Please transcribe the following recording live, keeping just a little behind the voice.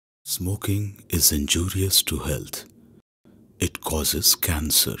Smoking is injurious to health. It causes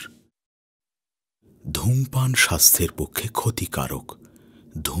cancer. ধূমপান স্বাস্থ্যের পক্ষে ক্ষতিকারক।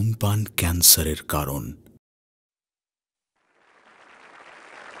 ধূমপান ক্যান্সারের কারণ।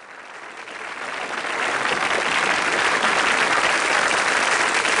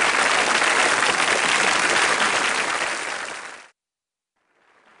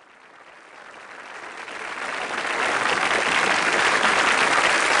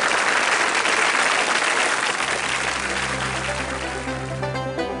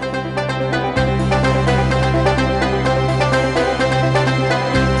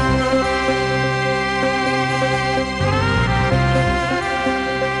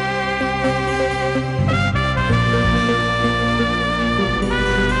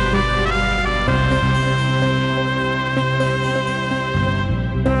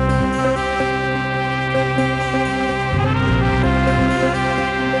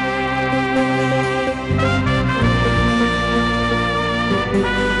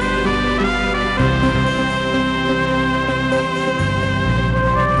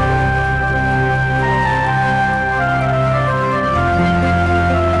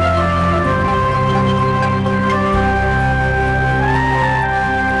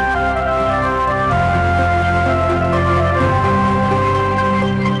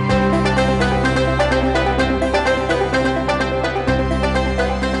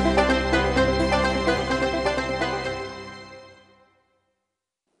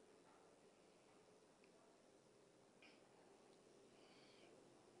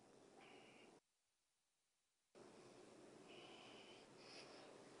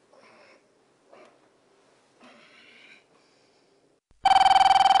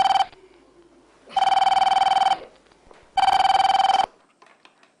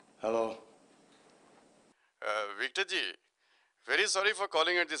 Chatterjee, very sorry for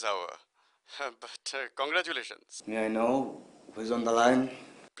calling at this hour, but congratulations. May I know who is on the line?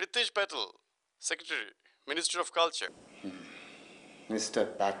 Pritish Patel, Secretary, Minister of Culture. Mr.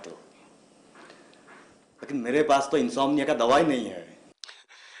 Patel. लेकिन मेरे पास तो इंसोम्निया का दवाई नहीं है।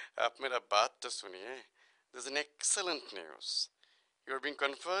 आप मेरा बात तो सुनिए. There's an excellent news. You are being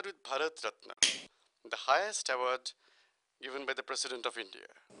conferred with Bharat Ratna, the highest award given by the President of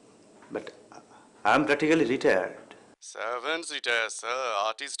India. But I am practically retired. Servants retire, sir.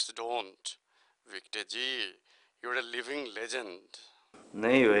 Artists don't. Victor Ji, you're a living legend.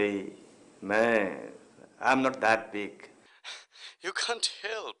 नहीं भाई, I'm not that big. You can't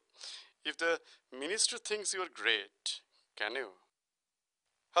help if the minister thinks you're great, can you?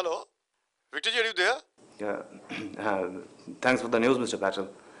 Hello? Victor Ji, are you there? Yeah, thanks for the news, Mr. Patel.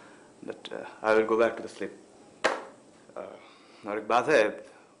 But I will go back to the sleep. और एक बात है,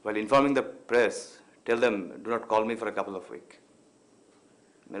 while informing the press, tell them do not call me for a couple of weeks.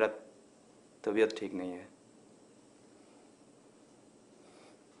 मेरा तबीयत ठीक नहीं है.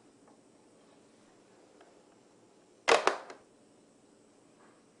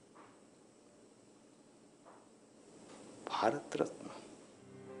 Bharat Ratna.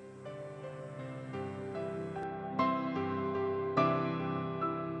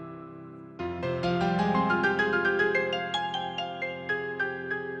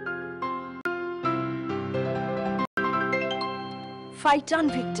 Fight on,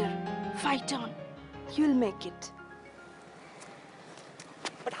 Victor. Fight on. You'll make it.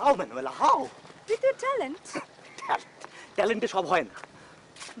 But how, Manuela? How? With your talent. Talent সব হয় না.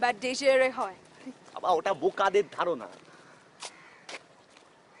 But désiré হয়. আবার ওটা বোকাদের ধারণা.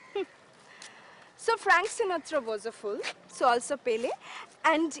 So Frank Sinatra was a fool. So also Pele.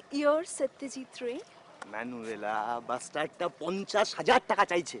 And your Satyajit Ray? Manuela, bastardটা 50,000 টাকা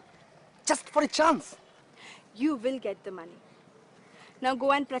চাইছে. Just for a chance. You will get the money. Now go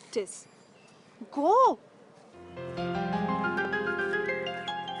and practice. Go!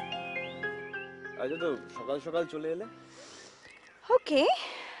 আজ তো সকাল সকাল চলে এলে? Okay.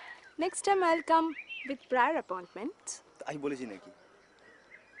 Next time I'll come with prior appointment. তাই বলেছি নাকি?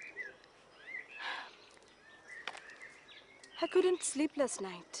 I couldn't sleep last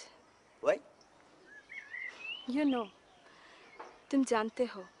night. Why? You know. तुम जानते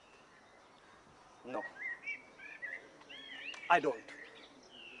हो. No. I don't.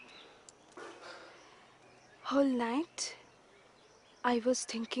 Whole night, I was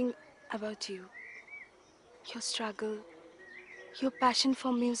thinking about you. Your struggle, your passion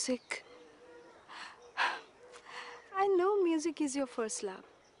for music. I know music is your first love.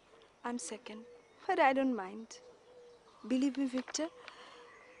 I'm second, but I don't mind. Believe me, Victor,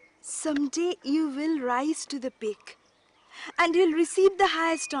 someday you will rise to the peak and you'll receive the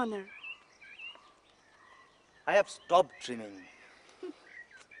highest honor. I have stopped dreaming.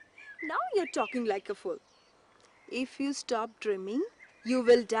 Now you're talking like a fool. If you stop dreaming, you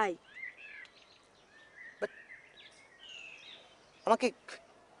will die. আমাকে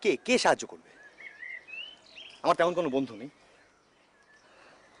কে কে সাহায্য করবে? আমার তেমন কোনো বন্ধু নেই,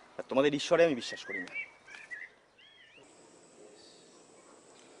 আর তোমাদের ঈশ্বরে আমি বিশ্বাস করি না।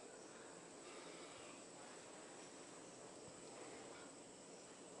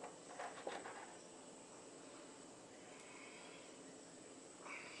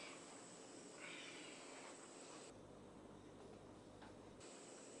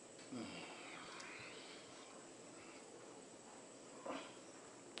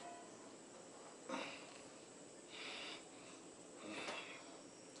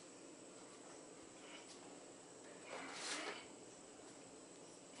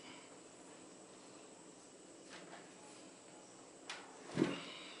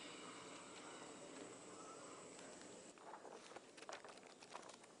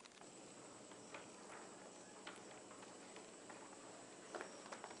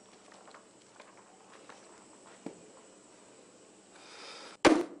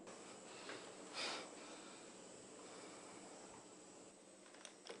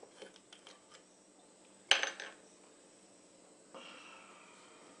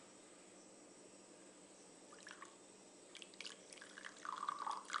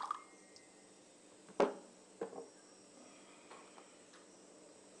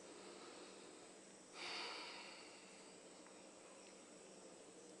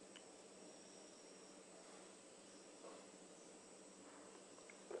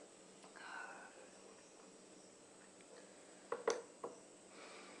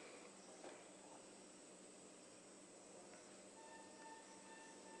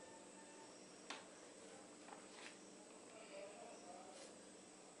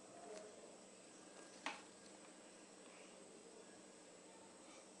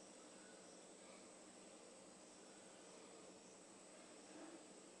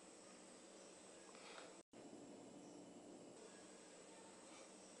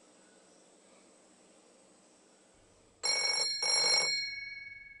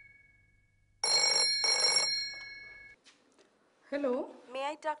 Hello. May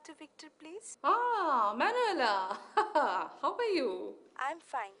I talk to Victor, please? Ah, Manuela. How are you? I'm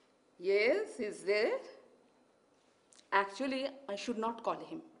fine. Yes, he's there. Actually, I should not call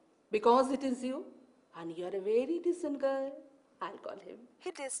him because it is you and you're a very decent girl. I'll call him.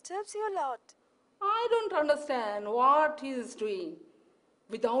 He disturbs you a lot. I don't understand what he is doing.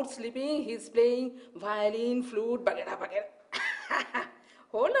 Without sleeping, he's playing violin, flute, bagara bagara.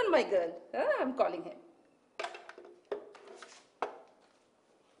 Hold on, my girl. I'm calling him.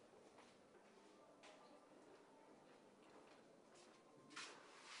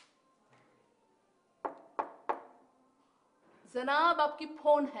 जनाब आपकी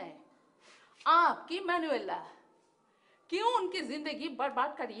phone है, आपकी Manuela. क्यों उनकी जिंदगी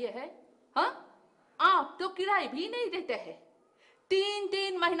बर्बाद करिए है? हाँ, आप तो किराए भी नहीं देते हैं।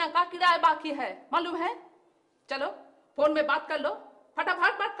 3 महीना का किराया बाकी है, मालूम है? चलो फोन में बात कर लो,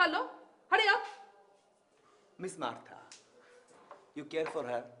 फटाफट बात कर लो। Hurry up. Miss Martha, you care for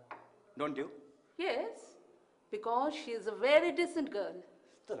her, don't you? Yes, because she is a very decent girl.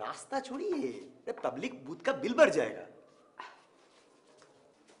 तो रास्ता छोड़िए, पब्लिक बूथ का बिल बढ़ जाएगा।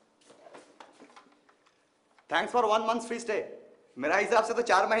 Thanks for 1 month free stay. मेरा हिसाब से तो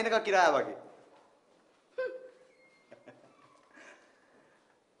 4 महीने का किराया बाकी।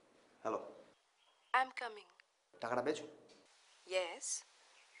 Hello. I'm coming. টাকাটা পেয়েছো? Yes.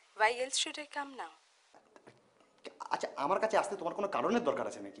 Why else should I come now? আচ্ছা, আমার কাছে আসতে তোমার কোনো কারণের দরকার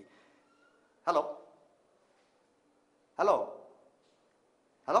আছে নাকি? Hello, hello,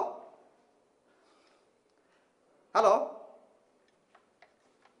 hello, hello.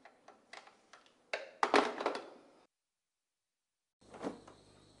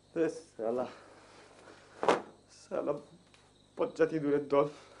 সালা সালা পঞ্চায়েত দূরের দল,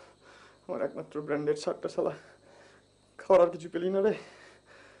 আমার একমাত্র ব্র্যান্ডেড শার্টটা সালা খাওয়ার আর কিছু পেলি না রে।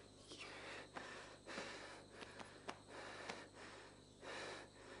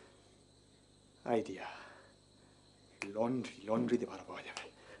 আইডিয়া, লন্ড্রিতে ভাড়া পাওয়া যাবে।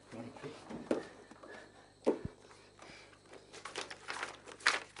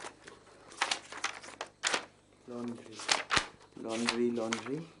 Laundry laundry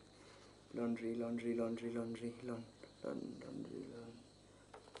laundry laundry laundry laundry laundry laundry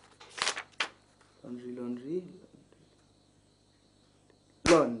laundry laundry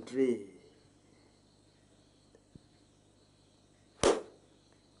laundry.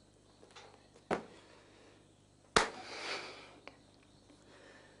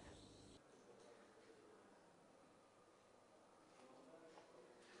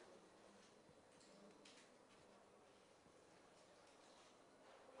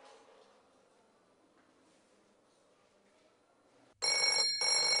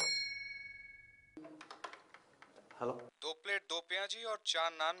 Hello. 2 plate 2 प्याजी और 4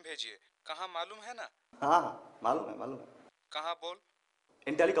 नान भेजिए। कहाँ मालूम है ना? हाँ हाँ मालूम है मालूम है। कहाँ बोल?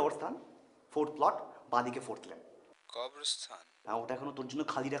 इंटेली कब्रस्तान 4th प्लॉट बादी के 4th लेन। कब्रिस्तान? हाँ ওটা এখনো তোর জন্য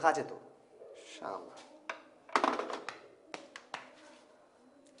খালি রাখা আছে তো। শালা।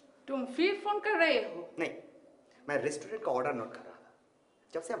 तुम फिर फोन कर रहे हो? नहीं, मैं रेस्टोरेंट का ऑर्डर नोट कर रहा था।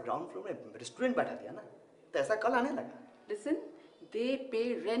 जब से आप ग्राउंड फ्लोर में रेस्टोरेंट बैठा दिया ना, तो ऐसा कल आने लगा। Listen, they pay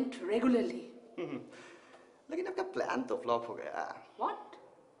rent regularly. लेकिन आपका प्लान तो फ्लॉप हो गया। What?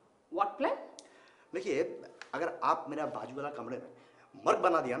 What plan? देखिए, अगर आप मेरा बाजू वाला कमरे में मर्ग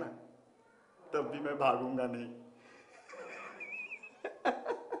बना दिया ना, तब भी मैं भागूंगा नहीं।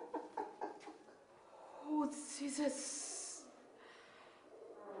 Oh, Jesus.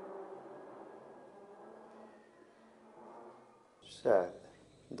 शाला,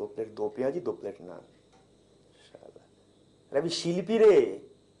 2 प्लेट 2 পেঁয়াজি 2 প্লেট নান। শালা, আরে আমি শিল্পী রে,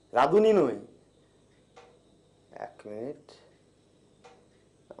 রাধুনি নই। 1 মিনিট,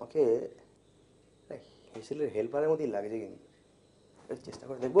 আমাকে হেসেলের হেল্পারের মতোই লাগছে কিন্তু। একটু চেষ্টা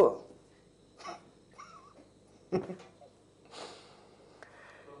করে দেখবো।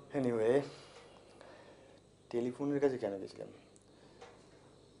 এনিওয়ে, টেলিফোনের কাছে কেন গেছিলাম?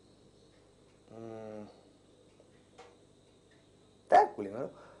 দেখ বলি মারো,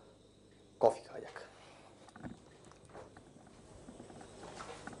 কফি খাওয়া যাক।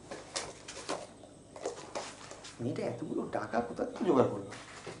 মেয়েটা এতগুলো টাকা কোথা থেকে জোগাড় করলো?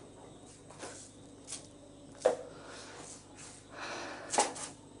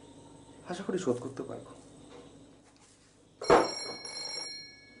 আশা করি শোধ করতে পারবো।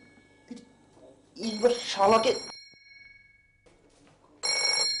 এইবার শালাকে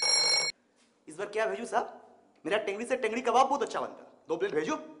इस बार क्या भेजूं साहब? मेरा टेंगड़ी से टेंगड़ी कबाब बहुत अच्छा बनता है। 2 प्लेट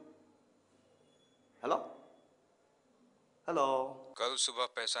भेजूं? Hello hello. कल सुबह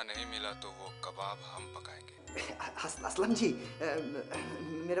पैसा नहीं मिला तो वो कबाब हम पकाएंगे। असलम जी,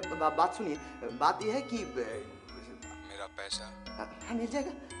 मेरा बात सुनिए। बात यह है कि मेरा पैसा? हाँ मिल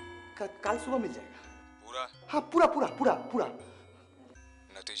जाएगा, कल सुबह मिल जाएगा। पूरा? हाँ पूरा पूरा पूरा पूरा।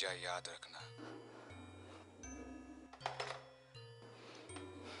 नतीजा याद रखना।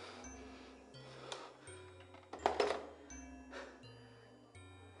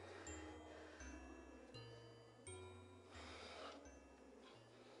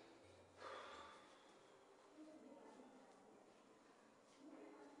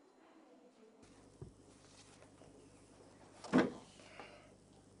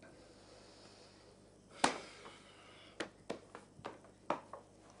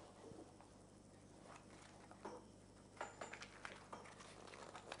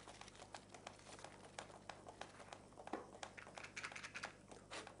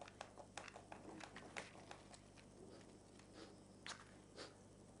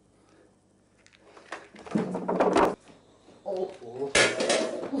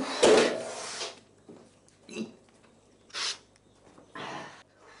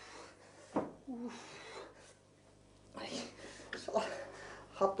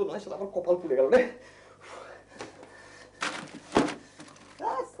 হাত তো নয়, আমার কপাল পুড়ে গেল রে।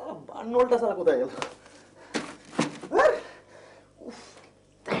 সারা বার্নলটা সারা কোথায় গেল?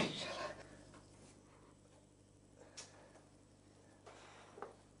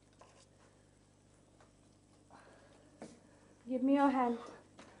 Give me your hand.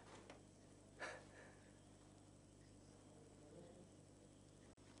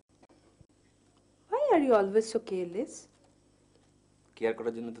 Why are you always so careless? Care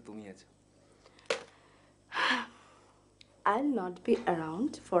করার জন্য তো তুমি আছো। I'll not be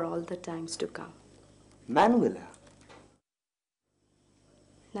around for all the times to come. Manuela,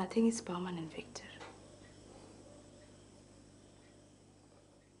 Nothing is permanent, Victor.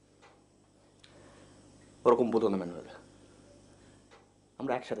 ওরকম বলো না ম্যানুয়েলা।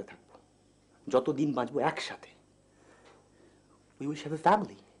 আমরা একসাথে থাকবো, যতদিন বাঁচবো একসাথে। We will have a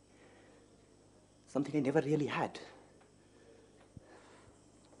family. Something I never really had.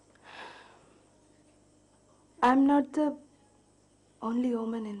 I'm not the only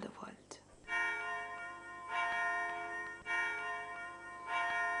woman in the world.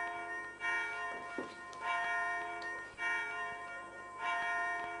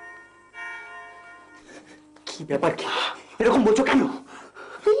 কি ব্যাপার, কি এরকম বলছো কেন?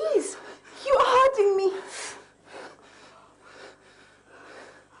 Please, you are hurting me.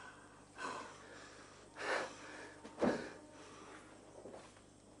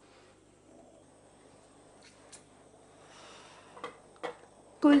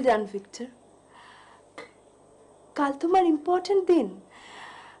 Cool down, Victor. কাল তোমার important দিন,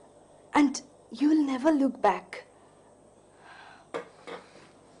 and you will never look back.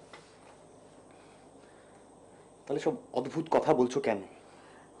 তাহলে সব অদ্ভুত কথা বলছো কেন?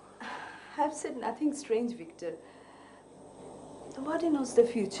 I've said nothing strange, Victor. Nobody knows the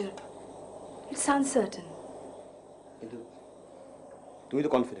future. It's uncertain. কিন্তু তুমি তো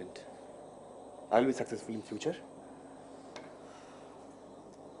confident I will be successful in future.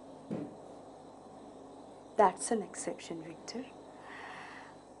 That's an exception, Victor.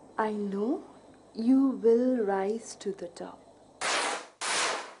 I know you will rise to the top.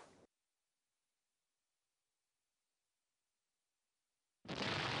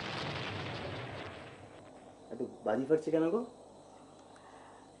 এত বাজি ফাটছে কেন গো?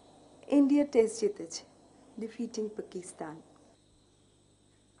 India test জিতেছে, defeating Pakistan.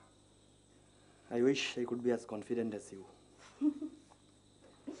 I wish I could be as confident as you.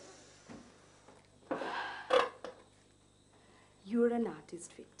 You're an artist,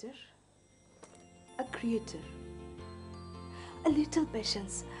 Victor. A creator. A little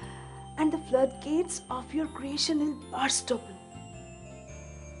patience, and the floodgates of your creation will burst open.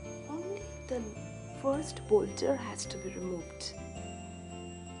 Only the first boulder has to be removed.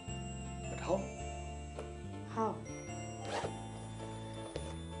 But how? How?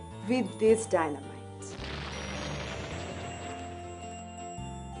 With this dynamite.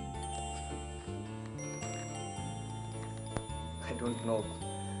 I don't know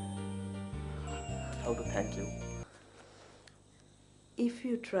how to thank you. If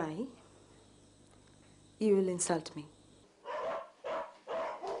you try, you will insult me.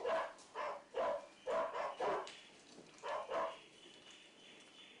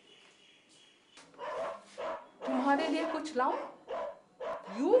 तुम्हारे लिए कुछ लाऊं?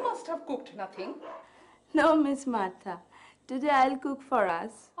 You must have cooked nothing. No, Miss Martha. Today I'll cook for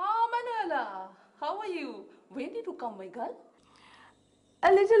us. Ah, Manuela, how are you? When did you come, my girl?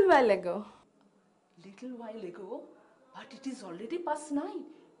 A little while ago. Little while ago, but it is already past 9.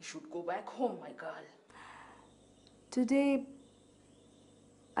 You should go back home, my girl. Today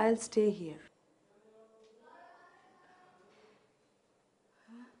I'll stay here.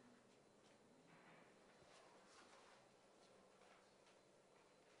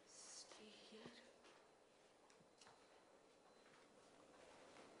 Stay here.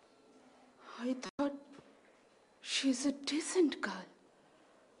 I thought she's a decent girl.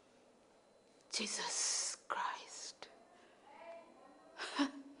 Jesus Christ.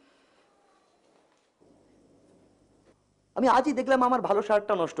 আমি আজই দেখলাম আমার ভালো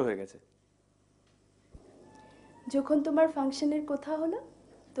শার্টটা নষ্ট হয়ে গেছে। যখন তোমার ফাংশনের কথা হলো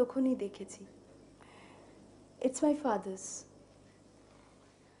তখনই দেখেছি। It's my father's.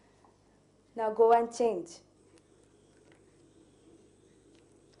 Now go and change.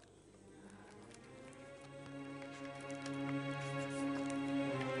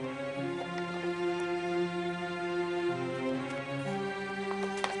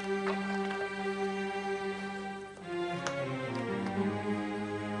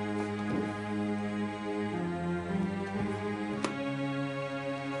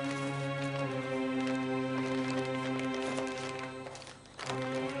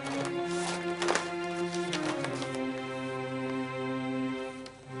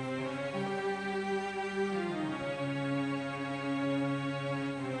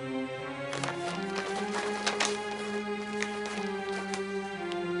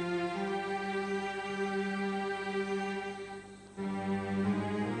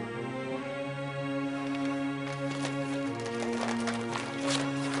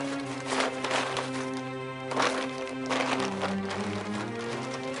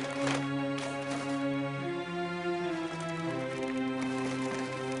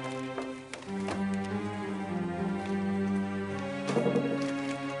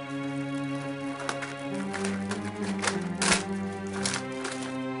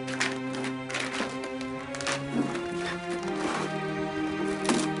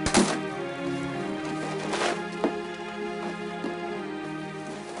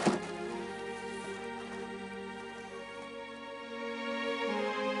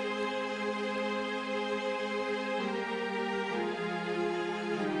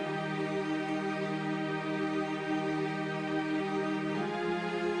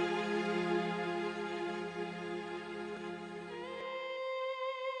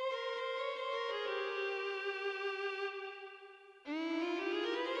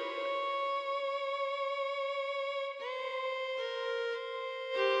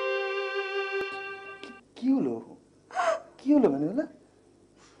 কি হলো? কি হলো Manuela?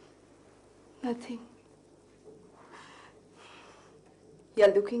 Nothing.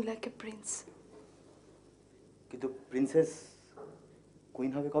 You're looking like a prince. কিন্তু প্রিন্সেস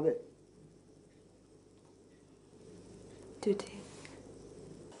কুইন হবে কবে? Today.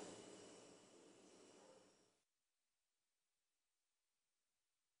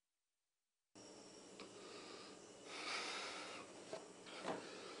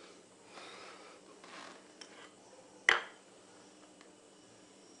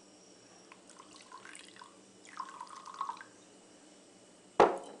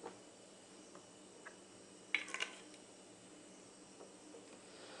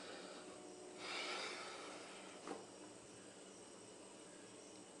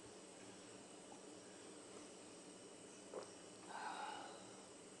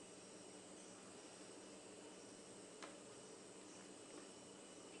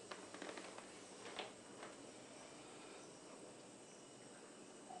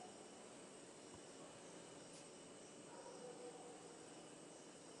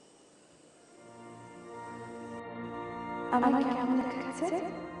 আমার কেমন দেখাচ্ছে?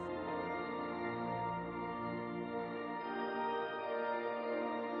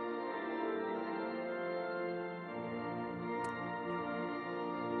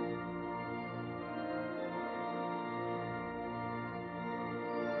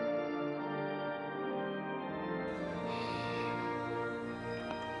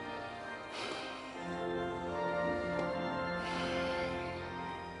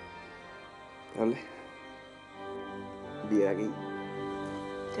 তাহলে বিয়ের আগেই?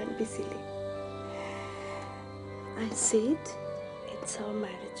 Don't be silly. I said it's our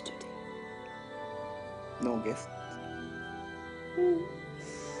marriage today. No guest.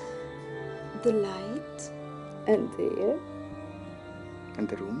 The light and the air. And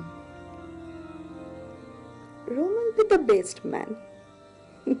the room? Room will be the best man.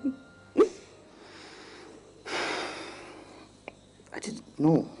 I didn't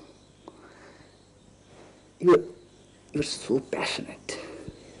know. You're so passionate.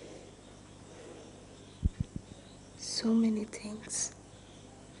 So many things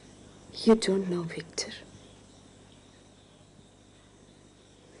you don't know, Victor.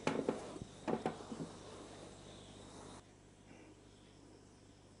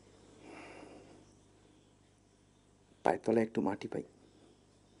 পায়ের তলায় একটু মাটি পাই,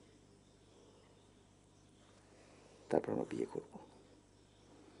 তারপর আমরা বিয়ে করব।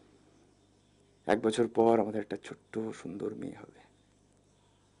 1 বছর পর আমাদের একটা ছোট্ট সুন্দর মেয়ে হবে,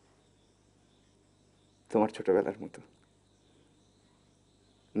 তোমার ছোটবেলার মতো।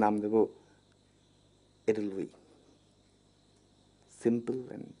 নাম দেব এডলউই। Simple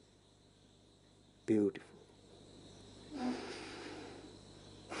and beautiful.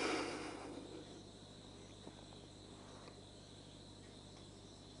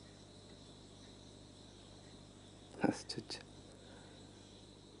 আশ্চর্য,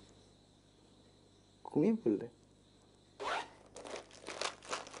 ঘুমিয়ে পড়লে?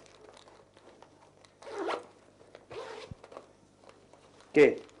 কে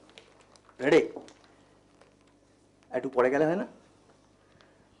রেডি? একটু পরে গেলে হয় না?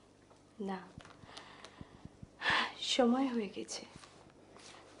 না, সময় হয়ে গেছে,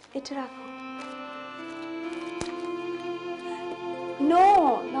 এটা রাখো। No,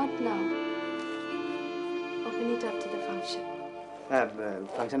 not now. Open it after the function. হ্যাঁ,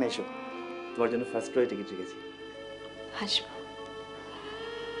 ফাংশনে এসো, তোমার জন্য ফার্স্ট রোয়ে টিকিট রেখেছি। হাসবো,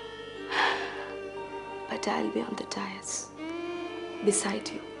 but I'll be on the dais beside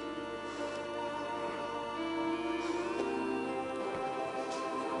you.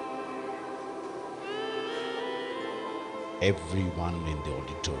 Everyone in the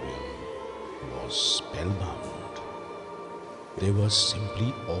auditorium was spellbound. They were simply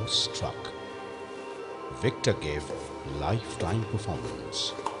awestruck. Victor gave lifetime performance.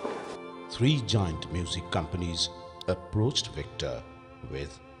 3 giant music companies approached Victor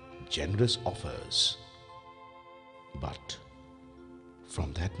with generous offers. But from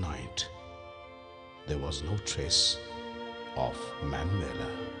that night, there was no trace of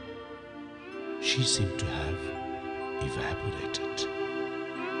Manuela. She seemed to have evaporated.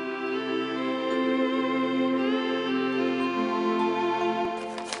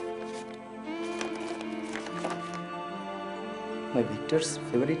 My Victor's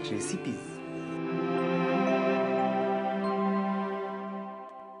favorite recipes.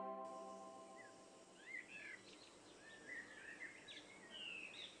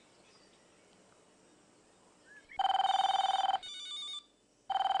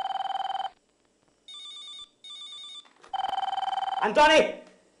 Anthony,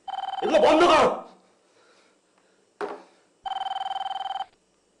 এগুলো বন্ধ করো।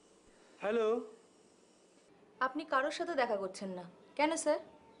 Hello, আপনি কারোর সাথে দেখা করছেন না কেন স্যার?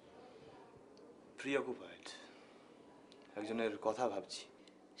 প্রিঅকুপাইড, একজনের কথা ভাবছি।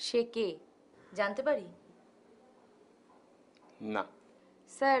 সে কে জানতে পারি? না।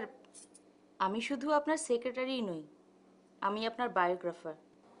 স্যার, আমি শুধু আপনার সেক্রেটারিই নই, আমি আপনার বায়োগ্রাফার।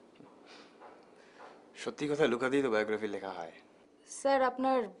 সত্যি কথা লুকা দিয়ে তো বায়োগ্রাফি লেখা হয়। স্যার,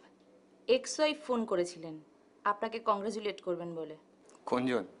 আপনার এক্স ওয়াইফ ফোন করেছিলেন আপনাকে কংগ্রাচুলেট করবেন বলে।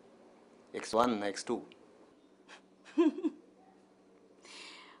 কোনজন? X1 না X2?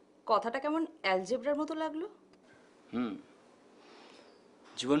 কথাটা কেমন অ্যালজেব্রার মতো লাগলো?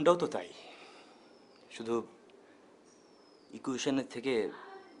 জীবনটাও তো তাই, শুধু ইকুয়েশনের থেকে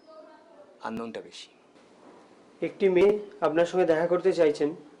আননোনটা বেশি। একটি মেয়ে আপনার সঙ্গে দেখা করতে চাইছেন,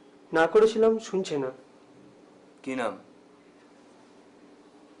 না করেছিলাম, শুনছে না। কি নাম?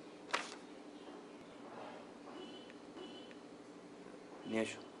 নিয়ে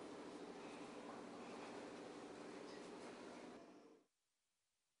এসো।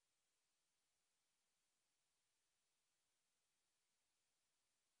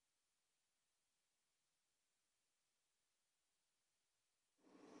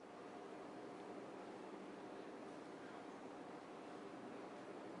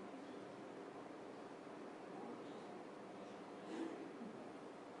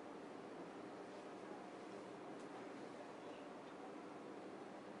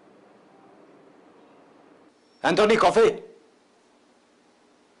 Anthony coffee.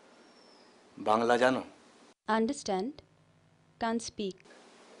 বাংলা জানো? Understand? Can't speak.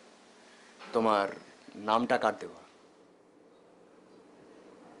 তোমার নামটা কার দেব?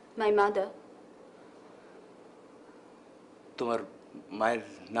 My mother. তোমার মায়ের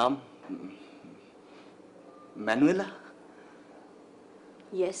নাম Manuela?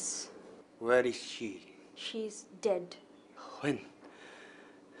 Yes. Where is she? She's dead. When?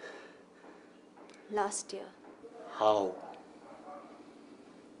 Last year. How?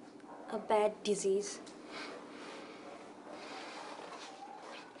 A bad disease.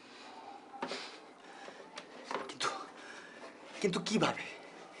 কিন্তু কিভাবে?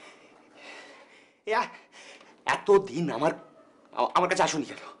 এতদিন আমার কাছে আসুনি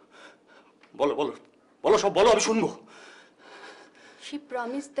কেন? বলো বলো বলো, সব বলো, আমি শুনবো। She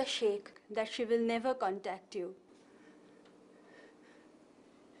promised the sheikh that she will never contact you.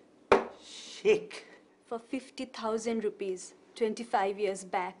 Sheikh? For 50,000 rupees, 25 years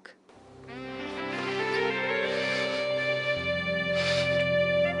back.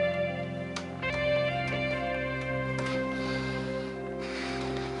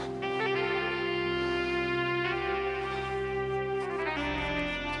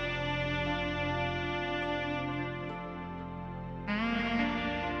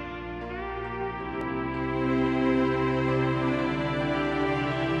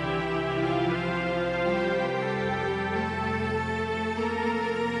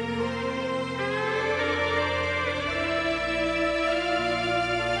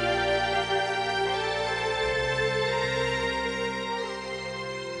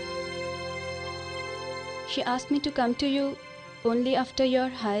 She asked me to come to you only after your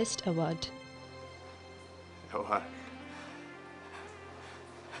highest award. Award?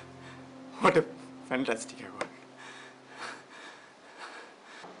 What a fantastic award.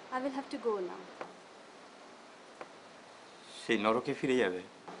 I will have to go now. সেই নরকে ফিরে যাবে?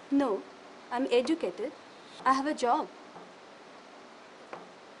 No, I'm educated. I have a job.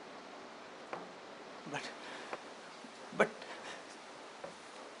 But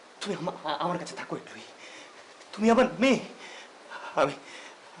তুমি আমার কাছে থাকো একটু। তুমি আমার মেয়ে।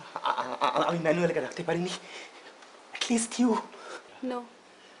 আমি ম্যানুয়েলকে রাখতে পারিনি। At least you. No,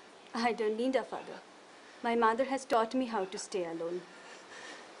 I don't need a father. My mother has taught me how to stay alone.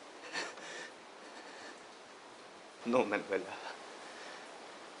 No, Manuela.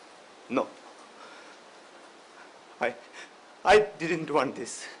 No. I didn't want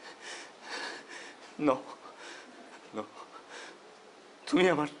this. No. No. তুমি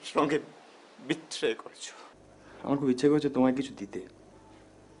আমার সঙ্গে বিচ্ছে করেছো। আমার খুব ইচ্ছে করছে তোমায় কিছু দিতে।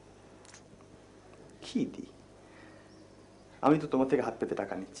 কি দি? আমি তো তোমার থেকে হাত পেতে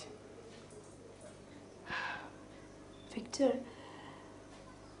টাকা নিচ্ছি। Victor,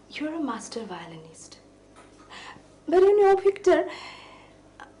 you're a master violinist. But you know, Victor,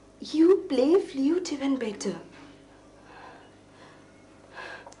 you play flute even better.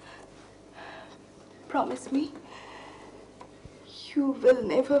 Promise me, you will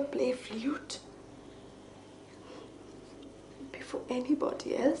never play flute before anybody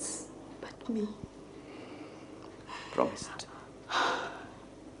else but me. Promised.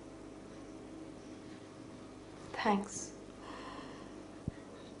 Thanks.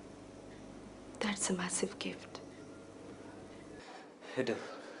 That's a massive gift. Hedda,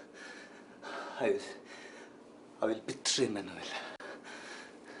 I will betray Manuela.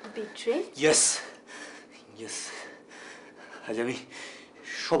 Betray? Yes. Yes. আজ আমি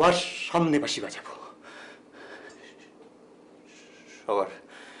সবার সামনে বাঁশি বাজাবো।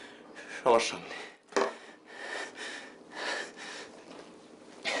 সবার সামনে।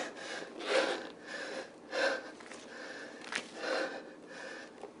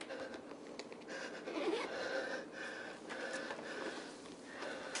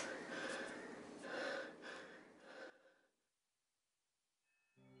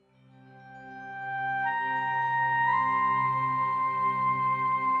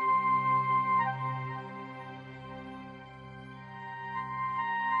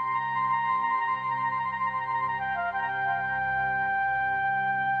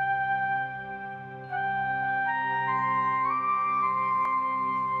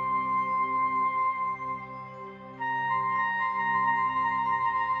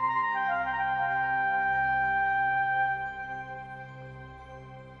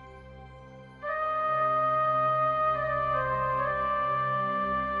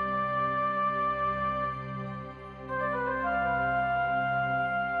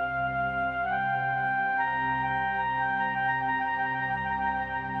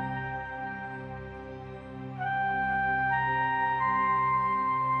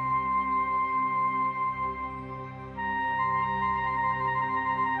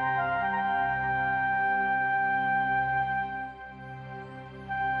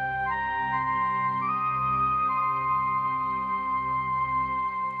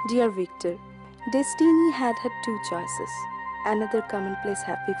 Dear Victor, destiny had two choices: another commonplace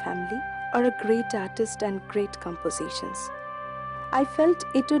happy family, or a great artist and great compositions. I felt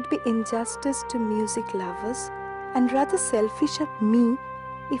it would be injustice to music lovers and rather selfish of me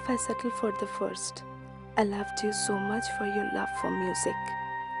if I settled for the first. I loved you so much for your love for music.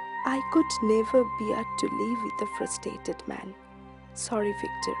 I could never bear to live with a frustrated man. Sorry,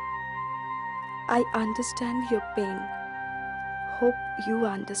 Victor. I understand your pain. Hope you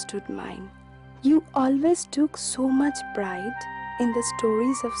understood mine. You always took so much pride in the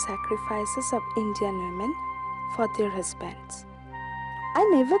stories of sacrifices of Indian women for their husbands. I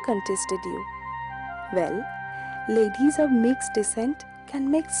never contested you. Well, ladies of mixed descent can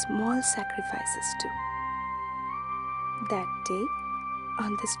make small sacrifices too. That day,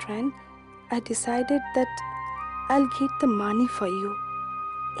 on the strand, I decided that I'll get the money for you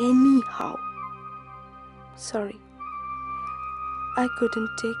anyhow. Sorry, I couldn't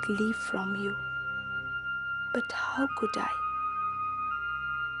take leave from you. But how could I?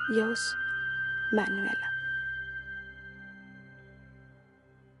 Yours, Manuela.